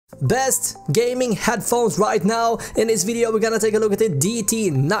Best gaming headphones right now. In this video we're gonna take a look at the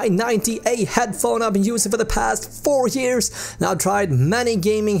DT990, a headphone I've been using for the past 4 years. Now I've tried many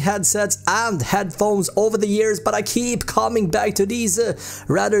gaming headsets and headphones over the years, but I keep coming back to these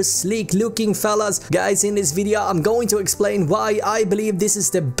rather sleek looking fellas. Guys, in this video I'm going to explain why I believe this is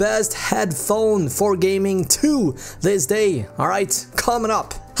the best headphone for gaming to this day. Alright, coming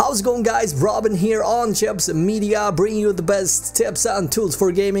up. How's it going, guys? Robin here on Chips Media, bringing you the best tips and tools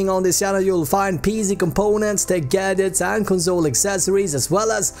for gaming. On this channel you'll find PC components, tech gadgets and console accessories, as well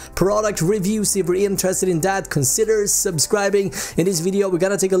as product reviews. If you're interested in that, consider subscribing. In this video we're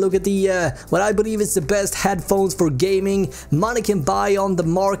gonna take a look at the what I believe is the best headphones for gaming money can buy on the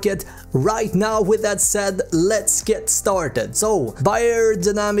market right now. With that said, let's get started. So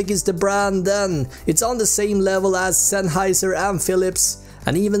Beyerdynamic is the brand, and it's on the same level as Sennheiser and Philips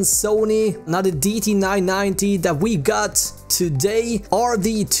and even Sony. Now the DT990 that we got today are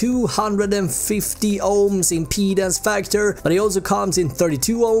the 250 ohms impedance factor, but it also comes in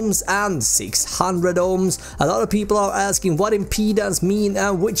 32 ohms and 600 ohms. A lot of people are asking what impedance mean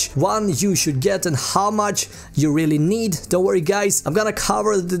and which one you should get and how much you really need. Don't worry guys, I'm gonna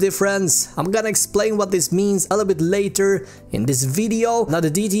cover the difference. I'm gonna explain what this means a little bit later in this video. Now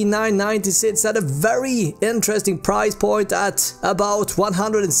the DT990 sits at a very interesting price point at about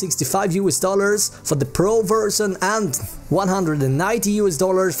 $165 for the Pro version and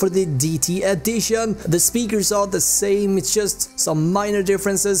 $190 for the DT edition. The speakers are the same, it's just some minor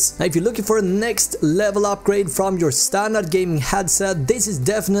differences. Now if you're looking for a next level upgrade from your standard gaming headset, this is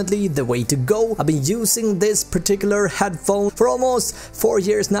definitely the way to go. I've been using this particular headphone for almost 4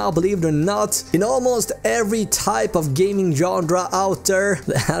 years now, believe it or not, in almost every type of gaming genre out there.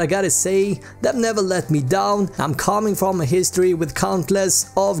 And I gotta say, they've never let me down. I'm coming from a history with countless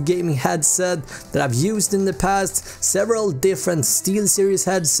of gaming headsets that I've used in the past, several different SteelSeries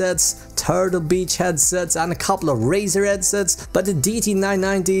headsets, Turtle Beach headsets and a couple of Razer headsets, but the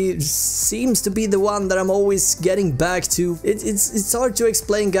DT990 seems to be the one that I'm always getting back to. It's hard to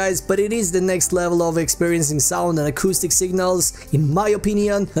explain guys, but it is the next level of experiencing sound and acoustic signals in my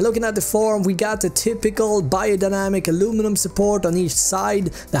opinion. Now looking at the form, we got the typical Beyerdynamic aluminum support on each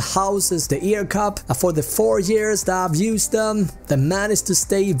side that houses the ear cup. For the 4 years that I've used them, they managed to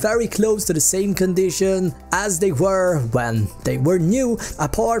stay very close to the same condition as they were when they were new,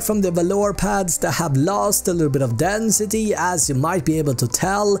 apart from the velour pads that have lost a little bit of density, as you might be able to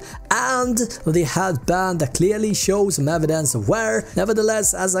tell, and the headband that clearly shows some evidence of wear.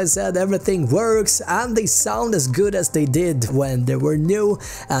 Nevertheless, as I said, everything works and they sound as good as they did when they were new.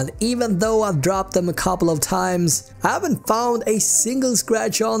 And even though I've dropped them a couple of times, I haven't found a single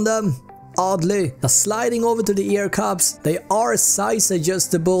scratch on them. Oddly. Now sliding over to the ear cups, they are size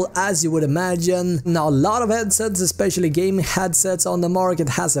adjustable as you would imagine. Now a lot of headsets, especially gaming headsets on the market,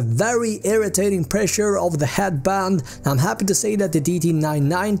 has a very irritating pressure over the headband. Now I'm happy to say that the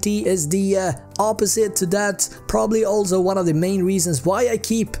DT990 is the opposite to that. Probably also one of the main reasons why I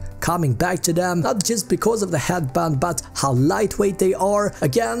keep coming back to them, not just because of the headband but how lightweight they are.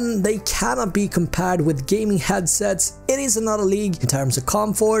 Again, they cannot be compared with gaming headsets. It is another league in terms of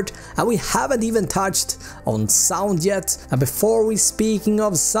comfort, and we haven't even touched on sound yet. And before we speaking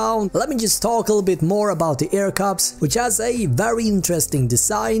of sound, let me just talk a little bit more about the ear cups, which has a very interesting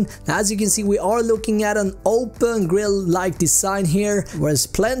design. Now, as you can see, we are looking at an open grill like design here, where there's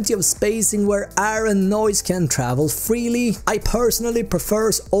plenty of spacing where air and noise can travel freely. I personally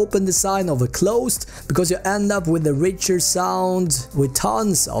prefer open design over closed because you end up with a richer sound with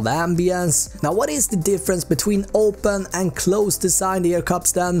tons of ambience. Now what is the difference between open and closed design ear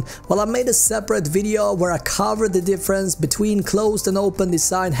cups then? Well, I made a separate video where I covered the difference between closed and open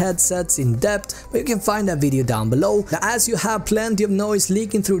design headsets in depth, but you can find that video down below. Now as you have plenty of noise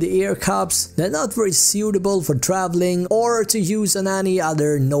leaking through the ear cups, they're not very suitable for traveling or to use in any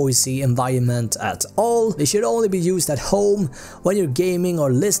other noisy environment at all. They should only be used at home when you're gaming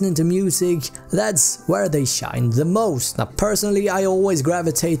or listening to music. That's where they shine the most. Now personally, I always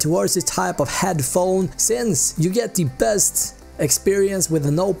gravitate towards this type of headphone since you get the best experience with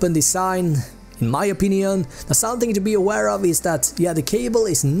an open design, in my opinion. Now something to be aware of is that the cable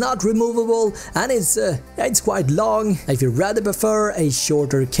is not removable and it's quite long. If you rather prefer a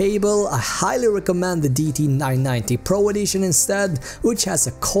shorter cable, I highly recommend the DT990 Pro Edition instead, which has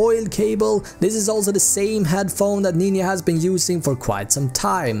a coiled cable. This is also the same headphone that Ninja has been using for quite some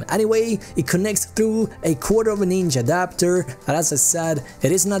time. Anyway, it connects through a 1/4 of an inch adapter, and as I said,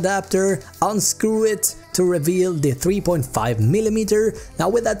 it is an adapter. Unscrew it, to reveal the 3.5mm. Now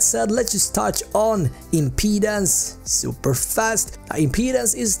with that said, let's just touch on impedance super fast. Now,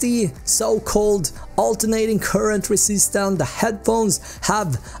 impedance is the so-called alternating current resistance the headphones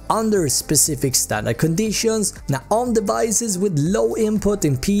have under specific standard conditions. Now on devices with low input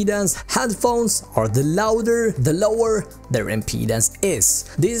impedance, headphones are the louder, the lower their impedance is.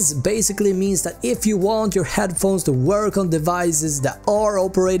 This basically means that if you want your headphones to work on devices that are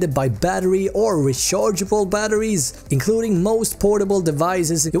operated by battery or rechargeable batteries, including most portable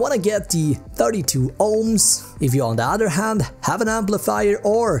devices, you want to get the 32 ohms. If you on the other hand have an amplifier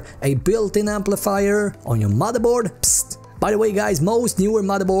or a built-in amplifier on your motherboard, psst. By the way guys, most newer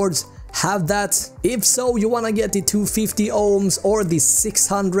motherboards have that. If so, you wanna get the 250 ohms or the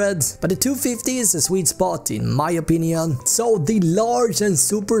 600, but the 250 is a sweet spot in my opinion. So the large and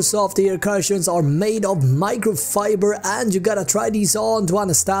super soft ear cushions are made of microfiber, and you gotta try these on to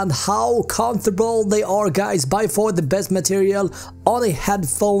understand how comfortable they are guys. By far the best material on a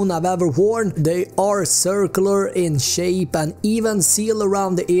headphone I've ever worn. They are circular in shape and even seal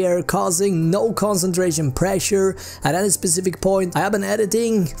around the ear, causing no concentration pressure at any specific point. I have been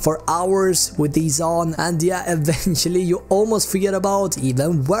editing for hours with these on, and yeah, eventually you almost forget about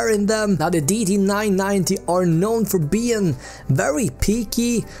even wearing them. Now the DT990 are known for being very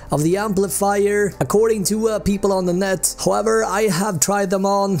picky of the amplifier according to people on the net. However, I have tried them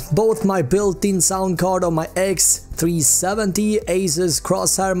on both my built-in sound card on my X370 Asus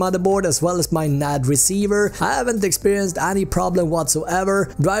Crosshair motherboard as well as my NAD receiver. I haven't experienced any problem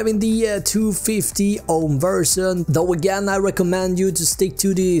whatsoever driving the 250 ohm version, though again I recommend you to stick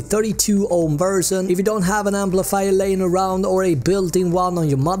to the 32 ohm version if you don't have an amplifier laying around or a built-in one on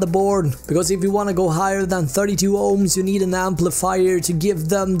your motherboard, because if you want to go higher than 32 ohms you need an amplifier to give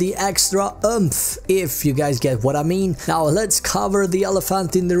them the extra oomph, if you guys get what I mean. Now let's cover the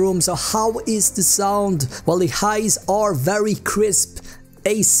elephant in the room. So how is the sound? Well, the highs are very crisp,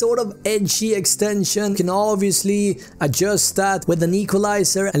 a sort of edgy extension. You can obviously adjust that with an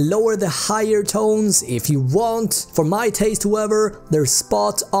equalizer and lower the higher tones if you want. For my taste however, they're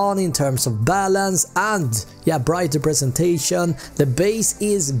spot on in terms of balance and yeah, brighter presentation. The bass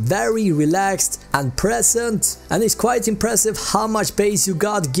is very relaxed and present, and it's quite impressive how much bass you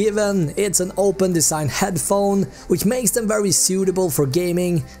got given it's an open design headphone, which makes them very suitable for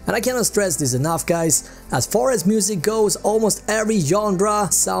gaming. And I cannot stress this enough guys, as far as music goes, almost every genre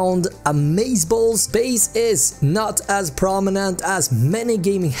sound amazeballs. Bass is not as prominent as many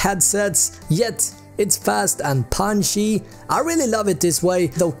gaming headsets, yet it's fast and punchy. I really love it this way,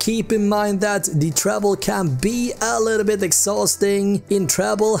 though keep in mind that the treble can be a little bit exhausting in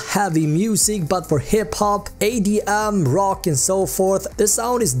treble heavy music, but for hip hop, ADM, rock and so forth, the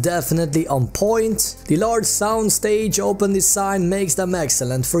sound is definitely on point. The large sound stage open design makes them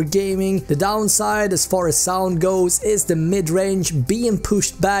excellent for gaming. The downside as far as sound goes is the mid-range being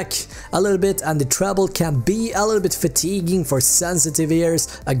pushed back a little bit, and the treble can be a little bit fatiguing for sensitive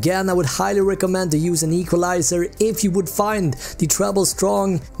ears. Again, I would highly recommend to use an equalizer if you would find the treble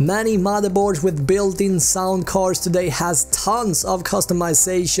strong. Many motherboards with built-in sound cards today has tons of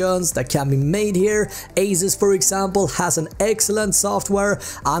customizations that can be made here. Asus for example has an excellent software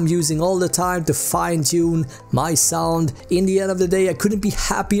I'm using all the time to fine-tune my sound. In the end of the day, I couldn't be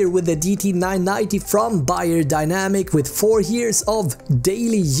happier with the DT990 from Beyerdynamic. With 4 years of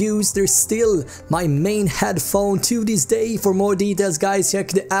daily use, they're still my main headphone to this day. For more details guys, check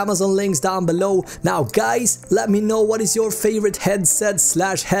the Amazon links down below. Now guys, let me know what is your favorite headset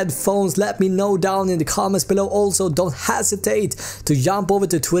 / headphones. Let me know down in the comments below. Also don't hesitate to jump over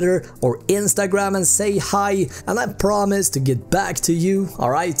to Twitter or Instagram and say hi, and I promise to get back to you.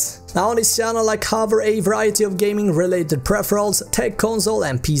 Alright, now on this channel I cover a variety of gaming related peripherals, tech console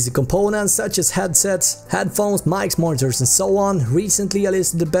and PC components such as headsets, headphones, mics, monitors and so on. Recently I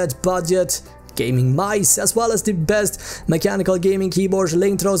listed the best budget gaming mice as well as the best mechanical gaming keyboards.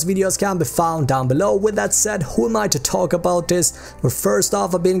 Link to those videos can be found down below. With that said, who am I to talk about this? Well, first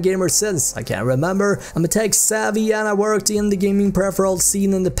off, I've been a gamer since I can't remember. I'm a tech savvy and I worked in the gaming peripheral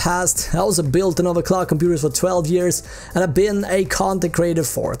scene in the past. I also built an overclock computers for 12 years and I've been a content creator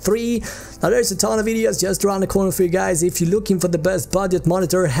for 3. Now there's a ton of videos just around the corner for you guys. If you're looking for the best budget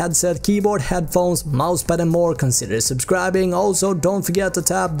monitor, headset, keyboard, headphones, mousepad and more, consider subscribing. Also don't forget to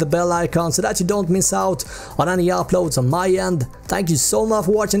tap the bell icon so that you don't miss out on any uploads on my end. Thank you so much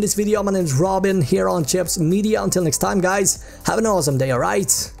for watching this video. My name is Robin here on Chips Media. Until next time guys, have an awesome day,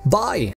 alright? Bye!